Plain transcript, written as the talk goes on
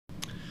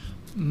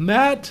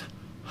Matt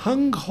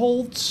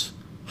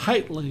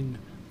Hongholz-Hetling,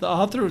 the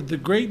author of the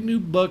great new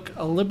book,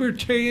 A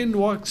Libertarian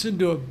Walks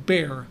into a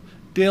Bear,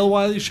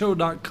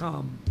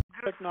 DaleWileyShow.com.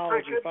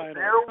 Technology, finally.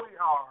 There we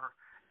are.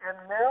 And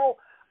now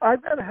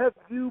I've got to have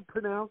you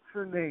pronounce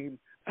your name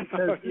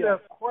because you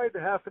have quite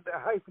a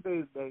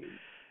hyphenated name.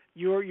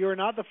 You're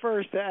not the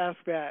first to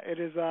ask that. It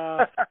is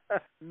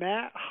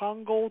Matt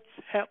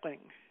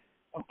Hongholz-Hetling.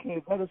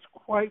 Okay, that is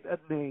quite a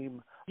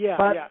name. Yeah,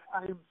 but yeah.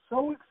 I'm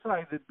so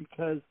excited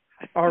because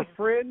our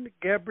friend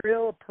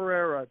Gabriela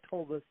Pereira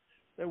told us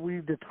that we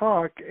need to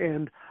talk,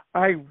 and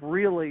I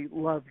really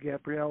love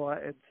Gabriela,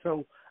 and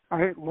so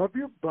I love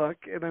your book,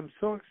 and I'm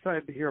so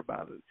excited to hear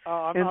about it.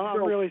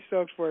 I'm really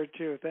stoked for it,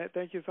 too.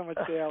 Thank you so much,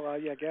 Dale.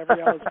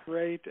 Gabriela's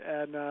great,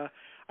 and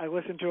I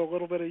listened to a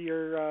little bit of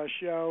your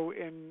show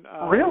in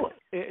really?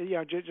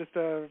 Just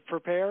to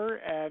prepare,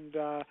 and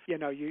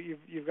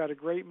you've got a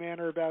great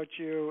manner about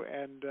you,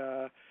 and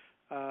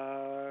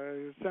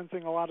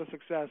sensing a lot of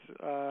success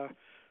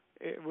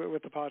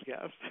with the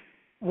podcast.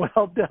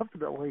 Well,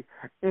 definitely,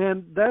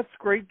 and that's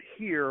great to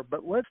hear.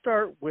 But let's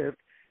start with,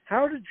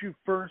 how did you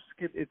first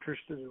get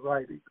interested in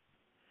writing?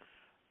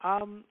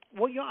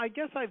 I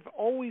guess I've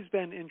always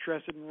been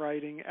interested in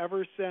writing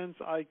ever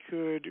since I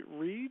could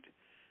read.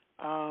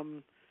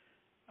 When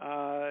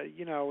I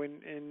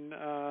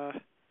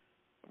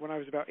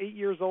was about 8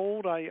 years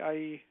old,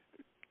 I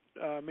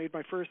made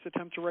my first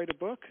attempt to write a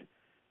book.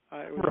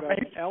 It was about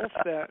an elf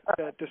that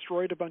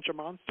destroyed a bunch of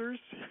monsters.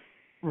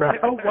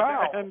 Right. Oh,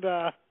 wow. And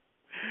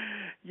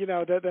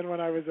then when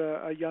I was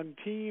a young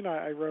teen,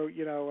 I wrote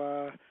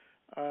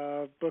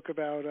a book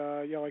about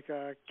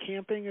a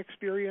camping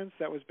experience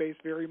that was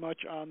based very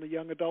much on the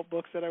young adult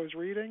books that I was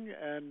reading,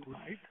 and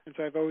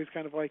so I've always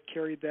kind of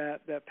carried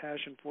that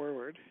passion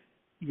forward.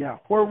 Yeah.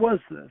 Where was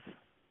this?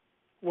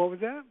 What was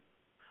that?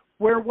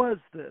 Where was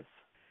this?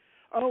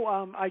 Oh,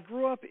 I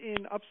grew up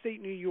in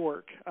upstate New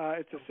York.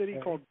 It's a city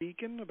called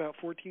Beacon, about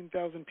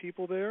 14,000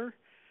 people there.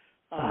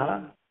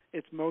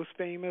 It's most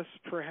famous,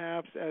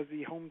 perhaps, as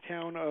the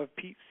hometown of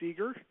Pete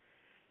Seeger.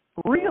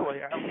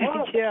 Really?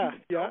 Yeah.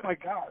 Oh my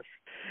gosh.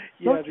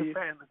 Such a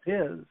fan of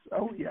his.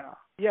 Oh yeah.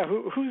 Yeah.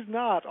 Who's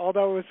not?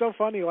 Although it was so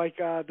funny.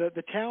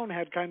 The town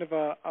had kind of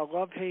a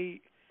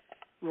love-hate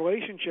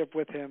relationship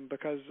with him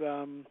because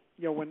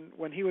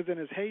when he was in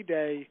his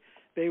heyday,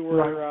 they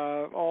were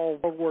all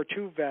World War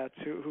II vets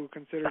who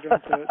considered him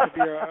to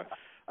be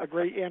a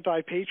great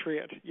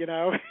anti-patriot. He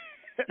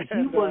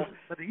was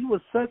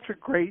such a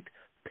great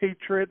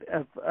patriot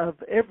of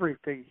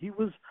everything. He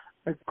was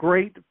a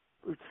great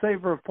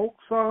saver of folk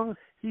songs.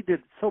 He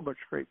did so much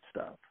great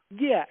stuff.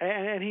 Yeah,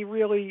 and he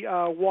really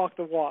walked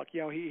the walk.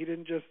 He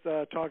didn't just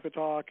talk the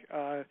talk.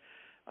 A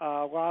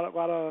lot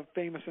of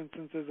famous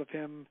instances of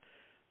him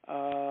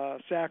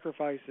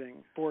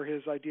sacrificing for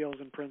his ideals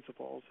and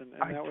principles, and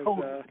I that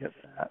totally get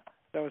that.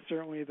 That was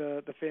certainly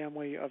the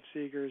family of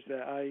Seegers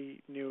that I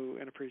knew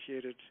and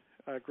appreciated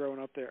growing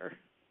up there.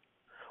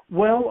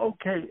 Well,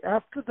 okay.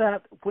 After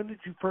that, when did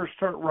you first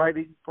start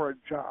writing for a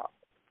job?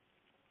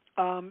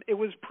 It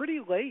was pretty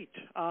late.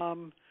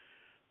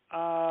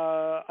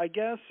 I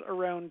guess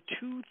around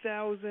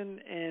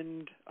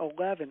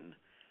 2011,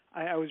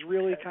 I was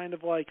really kind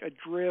of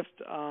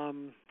adrift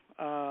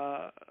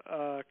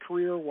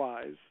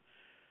career-wise.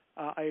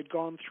 I had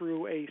gone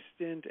through a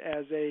stint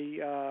as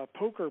a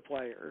poker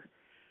player.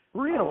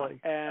 Really?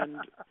 And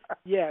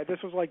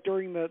this was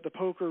during the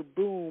poker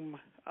boom.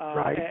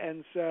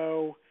 And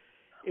so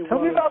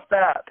Tell me about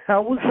that.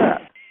 How was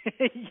that?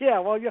 It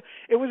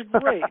was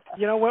great.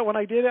 When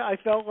I did it, I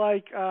felt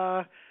like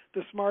the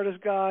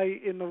smartest guy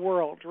in the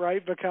world,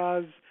 right?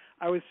 Because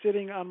I was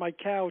sitting on my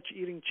couch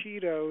eating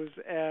Cheetos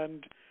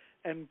and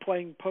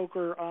playing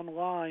poker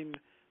online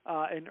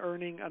and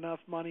earning enough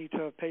money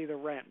to pay the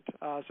rent.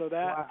 So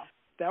that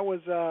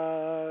was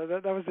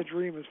the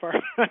dream as far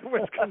as I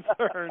was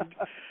concerned.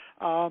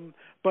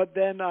 But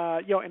then,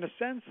 in a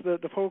sense,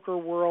 the poker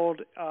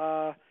world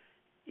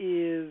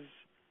is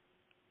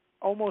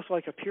almost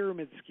like a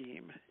pyramid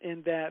scheme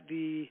in that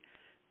the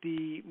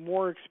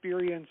more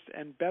experienced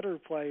and better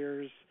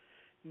players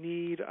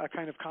need a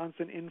kind of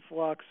constant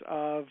influx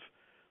of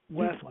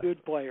less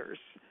good players.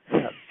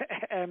 Yes.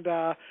 And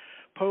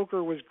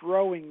poker was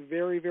growing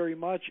very, very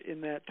much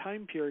in that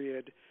time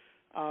period.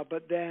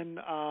 But then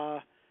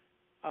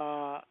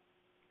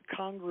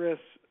Congress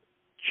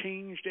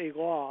changed a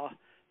law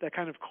that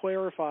kind of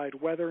clarified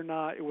whether or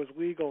not it was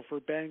legal for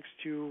banks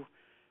to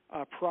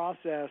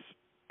process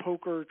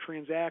poker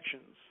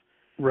transactions.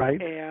 Right.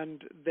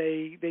 And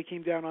they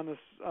came down on this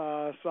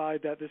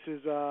side that this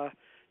is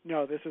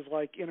this is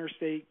like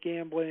interstate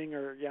gambling,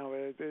 or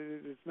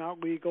it's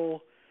not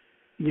legal.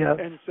 Yeah.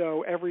 And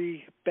so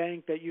every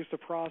bank that used to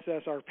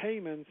process our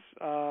payments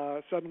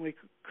suddenly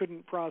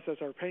couldn't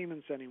process our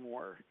payments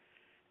anymore.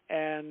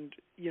 And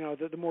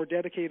the more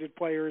dedicated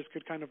players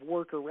could kind of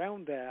work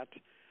around that,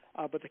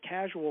 but the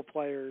casual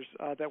players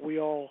that we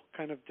all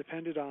kind of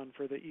depended on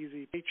for the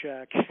easy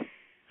paycheck,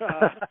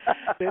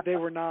 they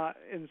were not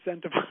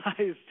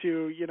incentivized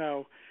to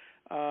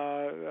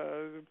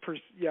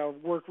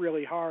work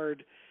really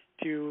hard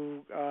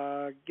to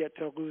get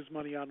to lose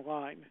money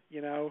online.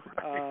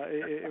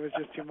 It was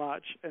just too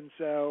much, and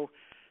so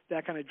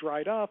that kind of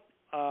dried up.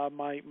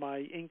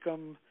 My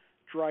income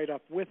dried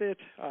up with it.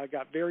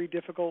 Got very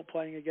difficult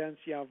playing against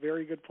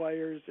very good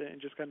players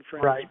and just kind of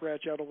trying to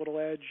scratch out a little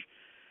edge.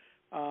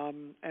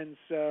 And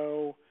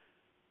so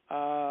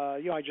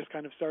I just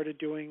kind of started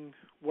doing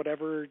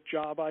whatever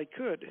job I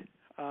could.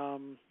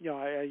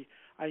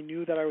 I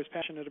knew that I was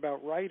passionate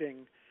about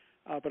writing,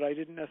 but I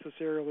didn't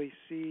necessarily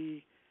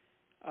see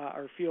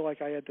or feel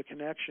like I had the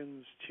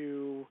connections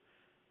to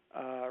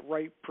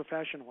write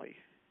professionally,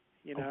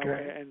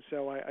 and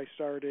so I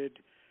started,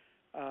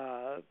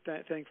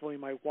 thankfully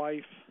my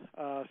wife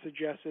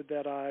suggested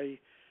that I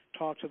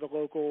talk to the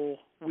local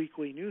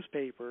weekly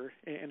newspaper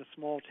in a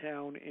small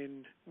town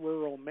in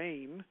rural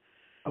Maine.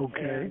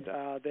 Okay.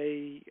 And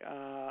they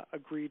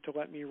agreed to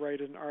let me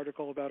write an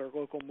article about our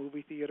local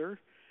movie theater,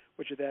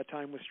 which at that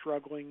time was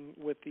struggling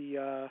with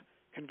the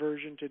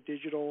conversion to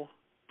digital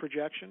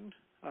projection.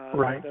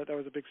 That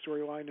was a big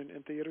storyline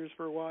in theaters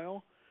for a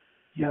while.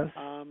 Yes.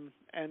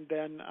 And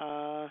then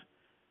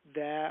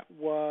that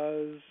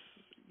was,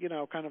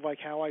 kind of like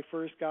how I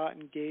first got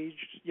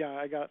engaged. Yeah,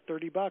 I got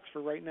 $30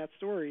 for writing that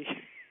story.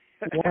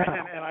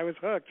 Wow. and I was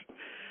hooked.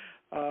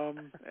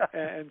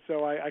 And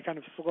so I kind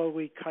of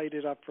slowly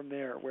kited up from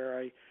there,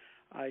 where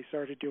I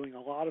started doing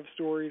a lot of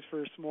stories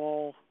for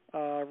small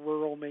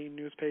rural Maine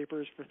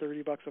newspapers for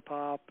 $30 a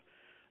pop.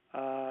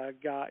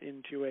 Got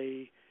into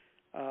a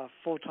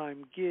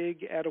full-time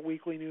gig at a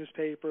weekly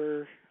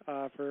newspaper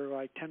for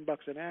like $10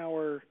 an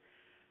hour,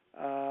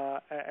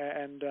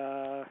 and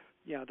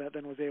that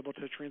then was able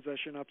to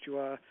transition up to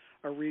a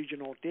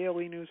regional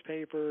daily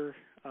newspaper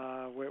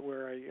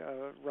where I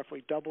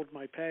roughly doubled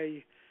my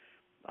pay.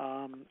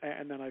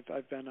 And then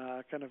I've been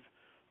kind of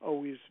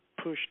always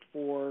pushed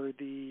for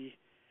the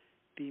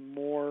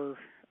more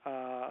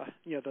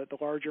the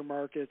larger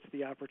markets,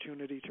 the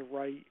opportunity to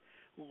write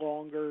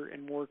longer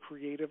and more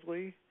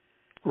creatively,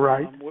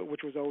 right?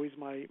 Which was always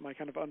my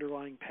kind of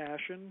underlying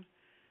passion,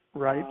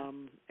 right?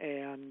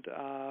 And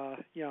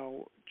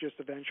just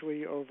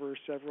eventually over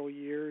several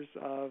years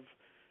of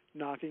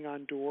knocking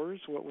on doors,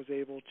 what was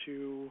able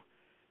to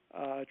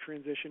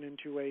transition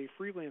into a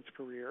freelance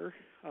career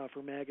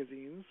for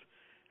magazines.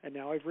 And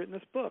now I've written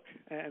this book,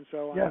 and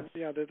so yes.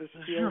 This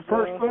is your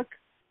first book?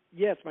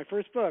 Yeah, it's my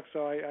first book,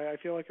 so I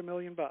feel like $1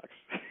 million.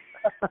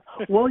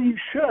 Well, you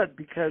should,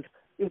 because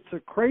it's a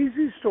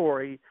crazy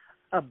story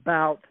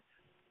about.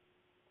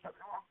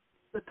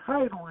 The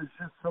title is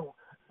just so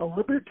a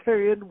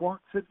libertarian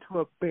walks into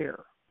a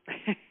bear.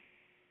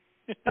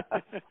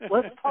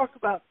 Let's talk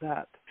about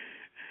that.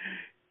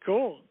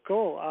 Cool.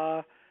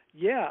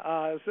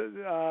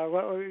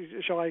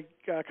 Shall I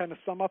kind of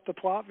sum up the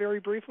plot very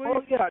briefly?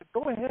 Oh, yeah.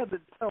 Go ahead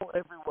and tell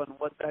everyone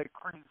what that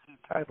crazy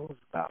title is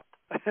about.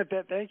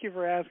 Thank you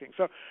for asking.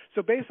 So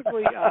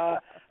basically,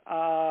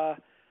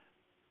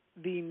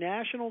 the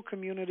National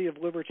Community of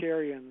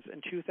Libertarians in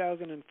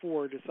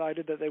 2004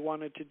 decided that they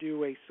wanted to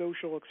do a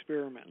social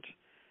experiment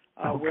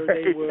where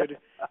they would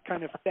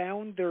kind of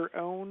found their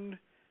own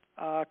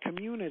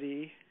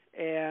community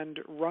and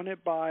run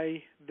it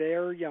by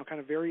their, kind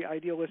of very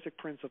idealistic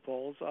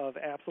principles of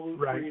absolute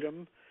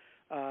freedom,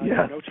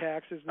 no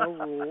taxes, no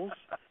rules,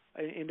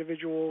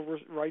 individual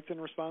rights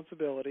and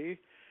responsibility.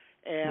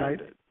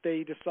 And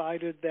they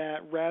decided that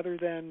rather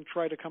than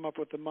try to come up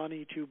with the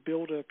money to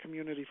build a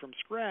community from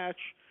scratch,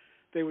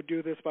 they would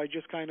do this by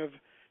just kind of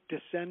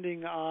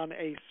descending on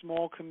a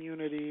small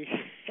community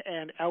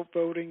and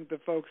outvoting the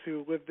folks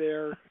who live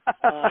there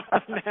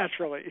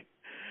naturally.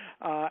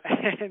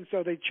 And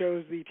so they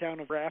chose the town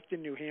of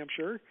Grafton, New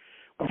Hampshire,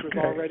 which was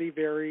already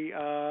very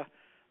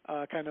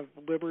kind of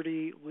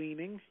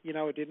liberty-leaning.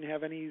 It didn't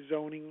have any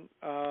zoning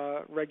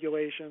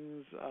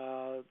regulations.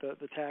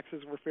 The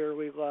taxes were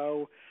fairly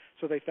low,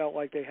 so they felt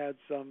like they had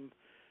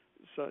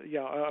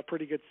a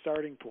pretty good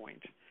starting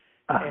point.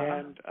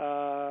 And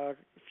a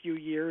few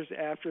years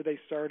after they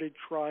started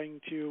trying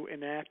to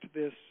enact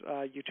this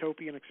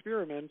utopian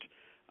experiment,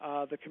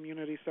 the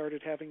community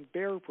started having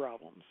bear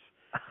problems.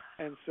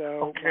 And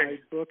so my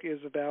book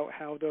is about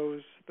how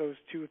those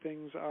two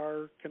things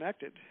are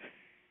connected.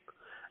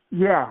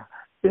 Yeah,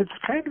 it's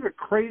kind of a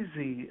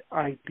crazy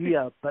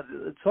idea, but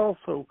it's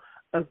also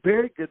a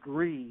very good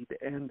read.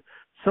 And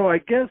so I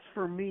guess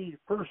for me,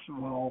 first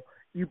of all,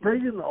 you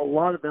bring in a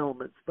lot of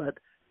elements, but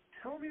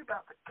tell me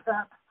about the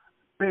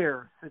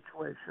cat-bear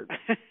situation.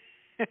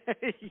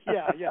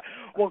 Yeah.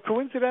 Well,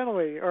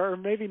 coincidentally, or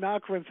maybe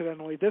not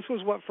coincidentally, this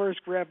was what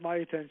first grabbed my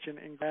attention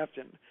in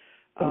Grafton.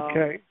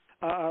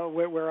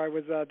 Where I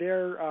was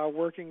there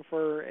working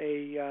for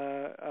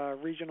a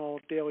regional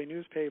daily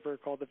newspaper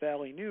called the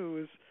Valley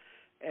News,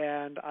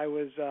 and I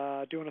was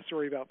doing a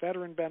story about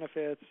veteran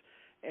benefits,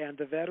 and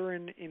the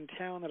veteran in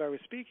town that I was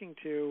speaking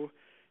to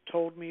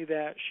told me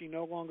that she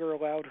no longer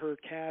allowed her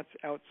cats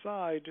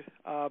outside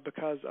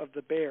because of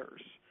the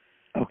bears.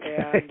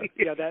 And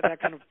that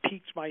kind of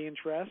piqued my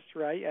interest,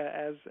 right,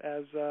 as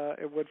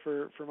it would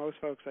for most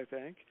folks, I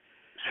think.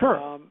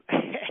 Sure.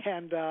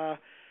 And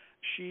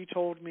she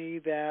told me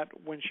that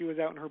when she was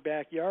out in her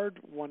backyard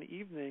one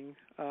evening,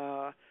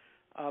 a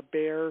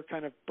bear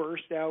kind of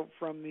burst out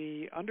from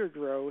the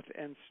undergrowth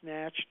and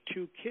snatched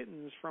 2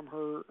 kittens from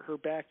her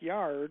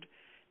backyard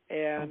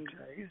and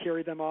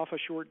carried them off a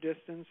short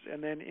distance,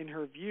 and then in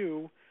her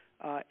view,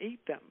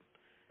 ate them.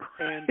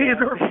 And, in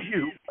her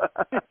view.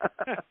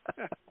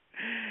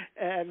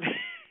 And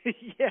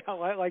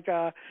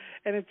yeah,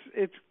 and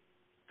it's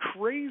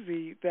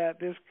crazy that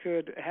this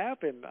could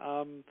happen.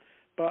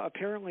 But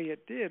apparently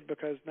it did,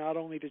 because not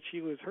only did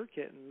she lose her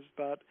kittens,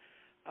 but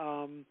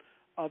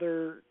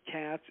other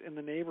cats in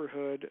the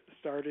neighborhood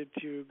started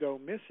to go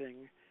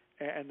missing,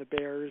 and the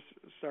bears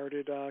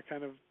started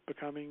kind of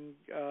becoming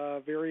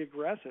very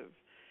aggressive.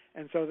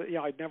 And so,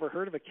 I'd never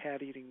heard of a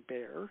cat-eating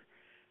bear.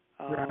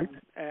 Right.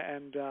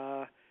 And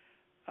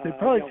they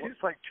probably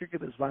taste like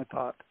chicken, is my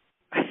thought.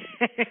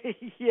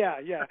 yeah.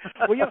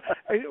 Well,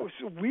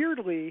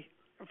 weirdly,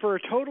 for a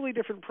totally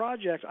different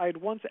project, I had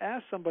once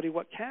asked somebody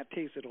what cat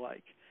tasted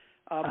like,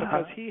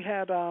 because he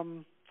had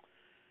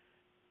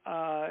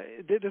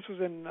this was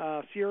in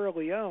Sierra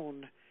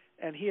Leone,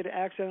 and he had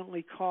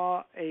accidentally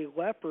caught a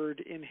leopard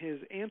in his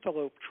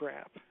antelope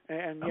trap,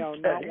 and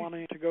not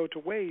wanting to go to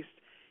waste,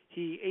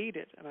 he ate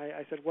it. And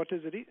I said, "What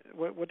does it eat?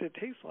 What did it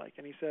taste like?"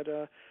 And he said,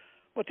 "Well,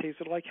 it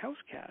tasted like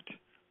house cat."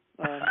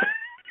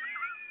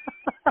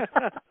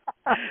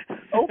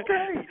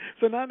 Okay.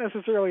 So not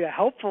necessarily a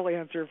helpful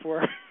answer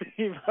for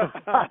me,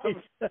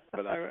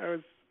 but I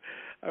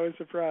was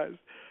surprised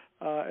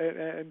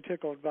and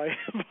tickled by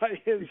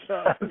his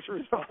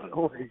response.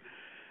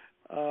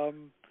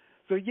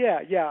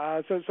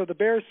 So the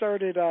bears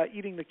started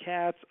eating the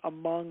cats,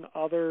 among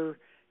other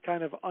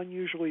kind of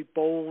unusually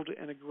bold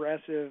and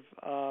aggressive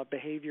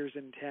behaviors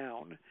in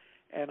town,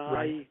 and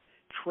I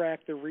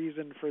tracked the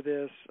reason for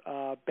this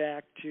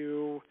back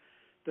to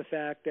the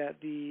fact that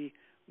the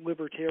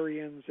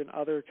libertarians and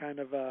other kind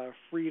of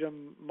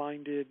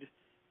freedom-minded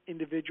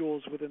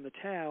individuals within the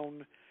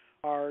town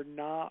are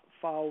not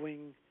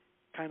following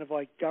kind of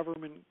like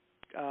government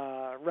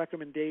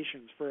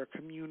recommendations for a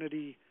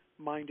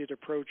community-minded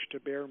approach to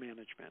bear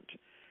management,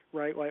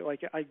 right?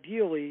 Like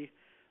ideally,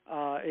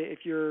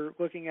 if you're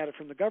looking at it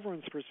from the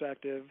government's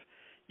perspective,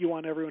 you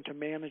want everyone to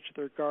manage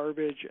their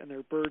garbage and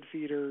their bird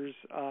feeders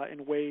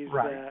in ways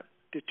that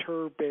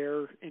deter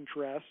bear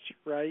interest,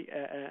 right?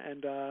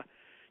 And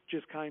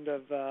just kind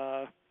of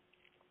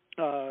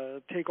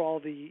take all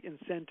the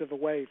incentive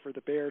away for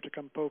the bear to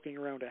come poking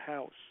around a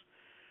house.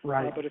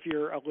 Right. But if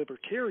you're a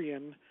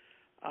libertarian,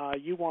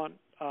 you want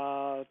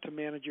to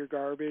manage your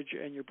garbage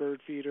and your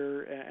bird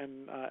feeder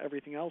and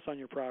everything else on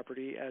your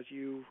property as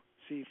you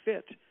see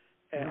fit.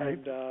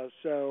 And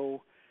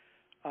so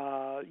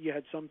you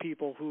had some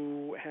people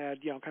who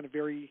had, kind of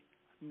very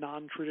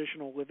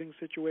non-traditional living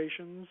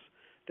situations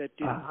that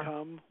didn't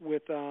come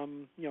with,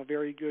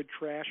 very good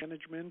trash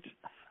management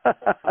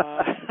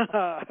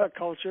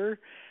culture,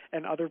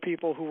 and other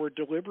people who were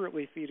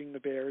deliberately feeding the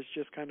bears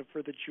just kind of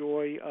for the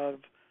joy of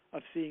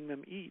seeing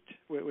them eat,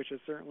 which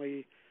is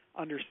certainly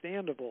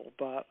understandable,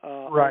 but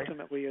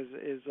ultimately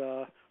is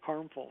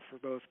harmful for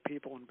both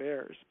people and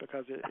bears,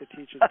 because it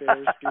teaches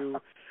bears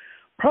to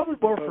probably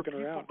more for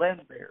people around.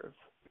 than bears.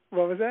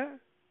 What was that?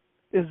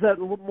 Is that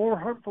more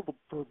harmful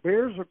for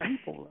bears or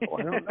people?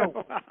 I don't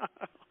know.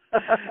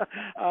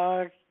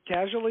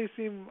 Casualties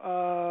seem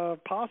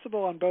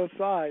possible on both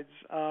sides,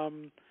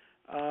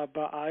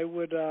 but I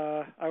would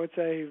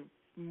say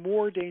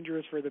more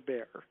dangerous for the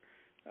bear.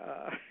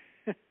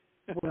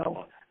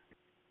 Well,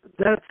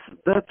 that's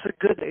a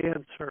good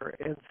answer.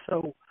 And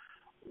so,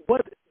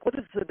 what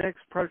is the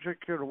next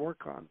project you're going to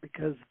work on?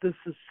 Because this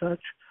is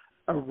such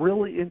a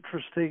really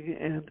interesting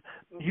and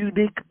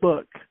unique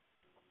book.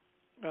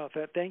 Well,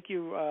 thank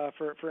you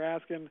for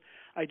asking.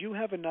 I do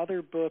have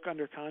another book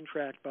under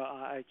contract, but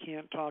I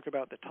can't talk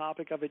about the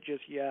topic of it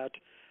just yet.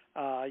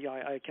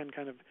 I can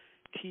kind of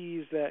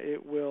tease that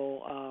it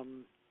will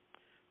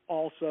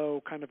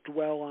also kind of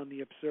dwell on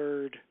the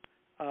absurd.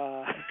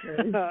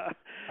 Okay.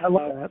 I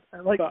love that. I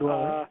like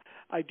dwelling.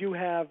 I do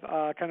have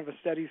kind of a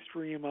steady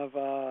stream of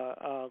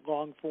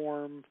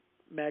long-form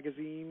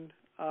magazine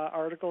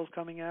articles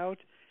coming out.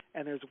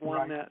 And there's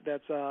one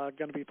that's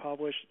going to be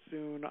published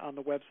soon on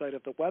the website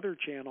of the Weather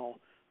Channel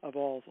of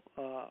all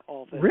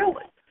things.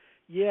 Really?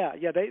 Yeah.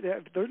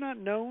 They're not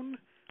known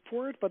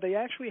for it, but they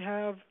actually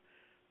have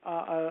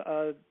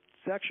a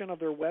section of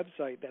their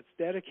website that's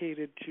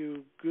dedicated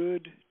to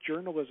good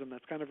journalism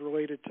that's kind of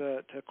related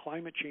to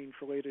climate change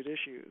related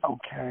issues.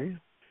 Okay.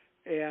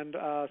 And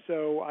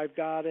so I've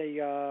got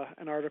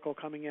an article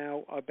coming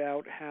out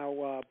about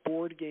how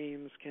board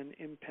games can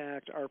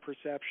impact our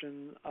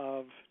perception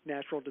of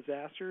natural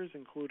disasters,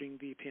 including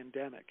the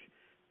pandemic.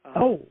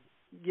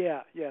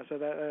 Yeah. So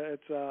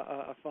it's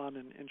a fun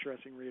and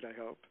interesting read, I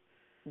hope.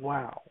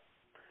 Wow.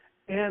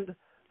 And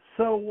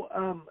so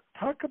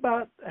talk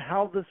about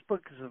how this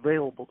book is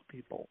available to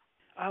people.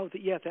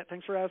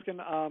 Thanks for asking.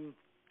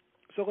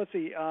 So let's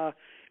see.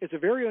 It's a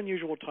very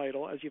unusual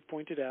title, as you've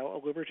pointed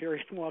out. A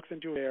Libertarian Walks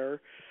into a Bear.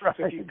 Right.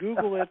 So if you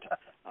Google it,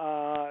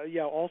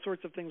 all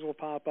sorts of things will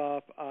pop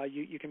up.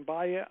 You can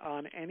buy it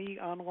on any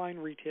online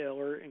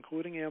retailer,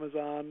 including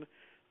Amazon.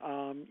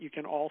 You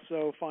can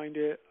also find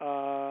it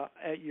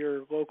at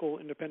your local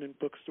independent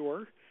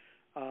bookstore.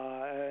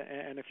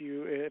 And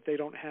if they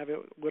don't have it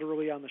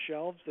literally on the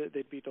shelves,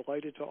 they'd be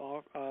delighted to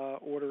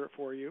order it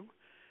for you.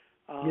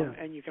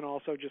 And you can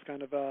also just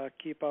kind of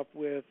keep up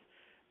with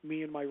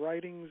me and my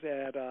writings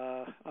at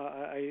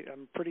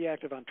I'm pretty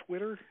active on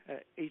Twitter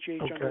at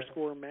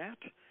 @HH_Matt,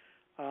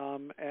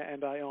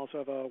 and I also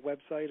have a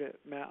website at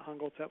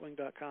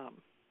matthongholz-Hetling.com.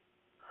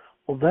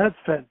 Well, that's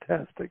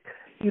fantastic.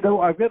 You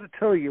know, I've got to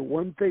tell you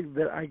one thing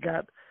that I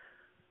got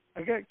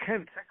kind of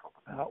tickled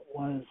about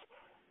was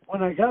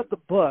when I got the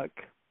book.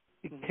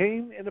 It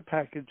came in a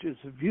package.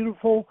 It's a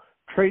beautiful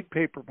trade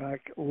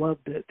paperback.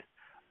 Loved it,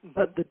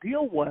 but the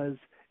deal was.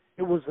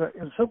 It was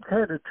in some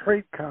kind of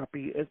trade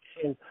copy, and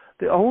so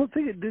the only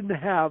thing it didn't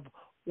have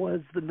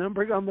was the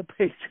numbering on the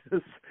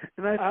pages.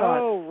 And I thought,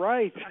 oh,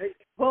 right.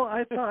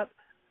 I thought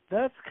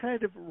that's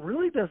kind of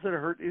really doesn't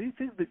hurt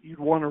anything that you'd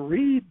want to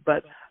read.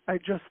 But I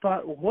just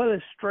thought, what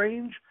a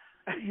strange,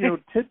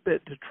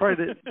 tidbit to try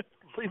to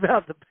leave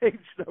out the page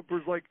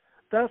numbers. Like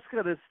that's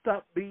going to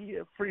stop me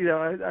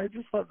from. I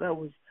just thought that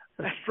was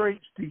a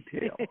strange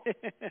detail.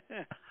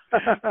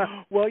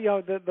 Well,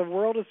 the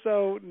world is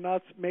so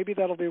nuts. Maybe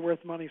that'll be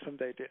worth money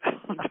someday, too.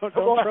 Don't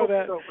throw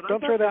that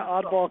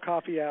oddball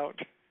copy out.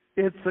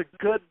 It's a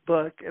good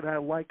book, and I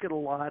like it a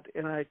lot.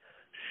 And I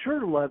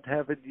sure loved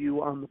having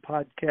you on the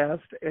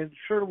podcast, and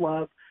sure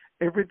love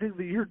everything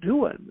that you're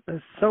doing.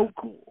 It's so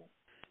cool.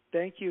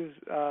 Thank you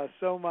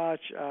so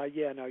much.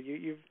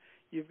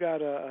 You've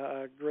got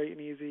a great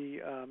and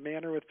easy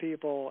manner with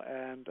people,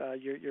 and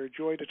you're a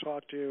joy to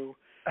talk to.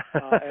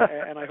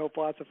 And I hope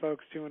lots of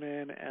folks tune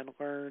in and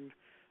learn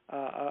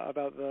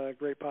about the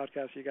great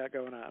podcast you got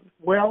going on.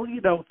 Well,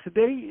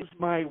 today is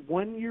my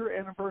 1-year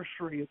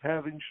anniversary of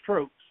having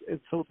strokes,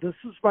 and so this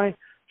is my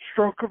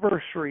stroke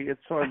anniversary, and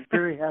so I'm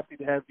very happy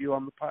to have you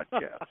on the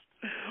podcast.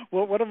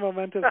 Well, what a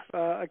momentous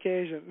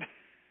occasion.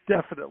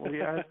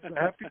 Definitely. I'm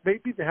happy,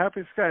 maybe the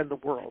happiest guy in the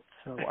world.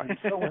 So I'm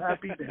so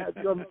happy to have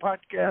you on the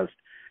podcast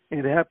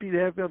and happy to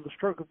have you on the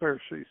stroke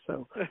anniversary.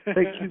 So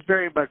thank you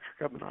very much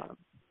for coming on.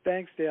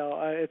 Thanks, Dale.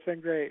 It's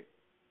been great.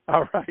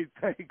 All right.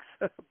 Thanks.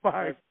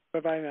 Bye.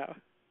 Bye-bye now.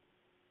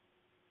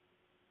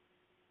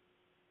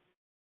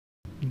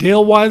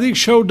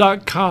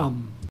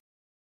 DaleWileyShow.com.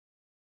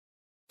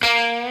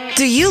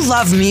 Do you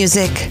love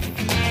music?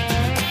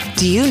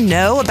 Do you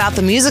know about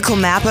the musical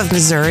map of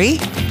Missouri?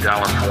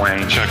 Dallas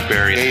Wayne, Chuck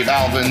Berry, Dave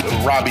Alvin,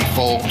 Robbie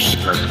Folks,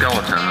 The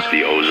Skeletons,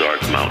 the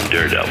Ozark Mountain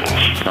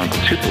Daredevils, Uncle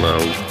Tupelo,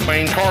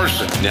 Wayne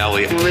Carson,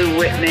 Nelly, Lou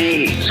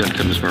Whitney,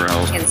 Symptoms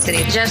Morale, Kansas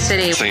City, Jeff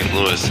City, St.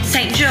 Louis,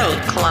 St. Joe,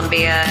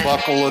 Columbia,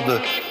 Buckle of the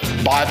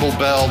Bible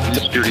Belt,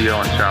 Studio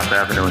on South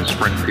Avenue in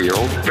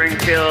Springfield,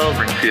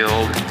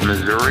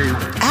 Missouri.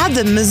 Add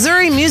the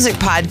Missouri Music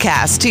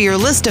Podcast to your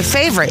list of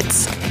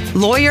favorites.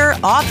 Lawyer,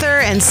 author,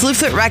 and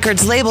Slewfoot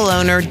Records label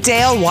owner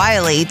Dale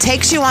Wiley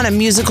takes you on a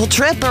musical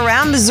trip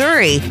around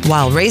Missouri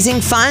while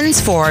raising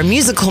funds for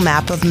Musical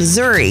Map of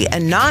Missouri, a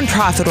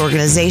nonprofit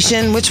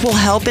organization which will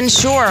help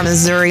ensure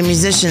Missouri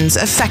musicians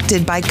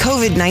affected by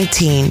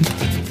COVID-19.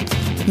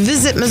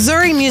 Visit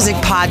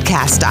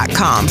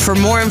MissouriMusicPodcast.com for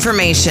more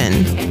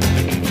information.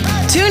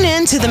 Tune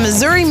in to the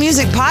Missouri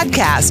Music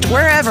Podcast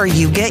wherever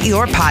you get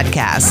your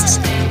podcasts.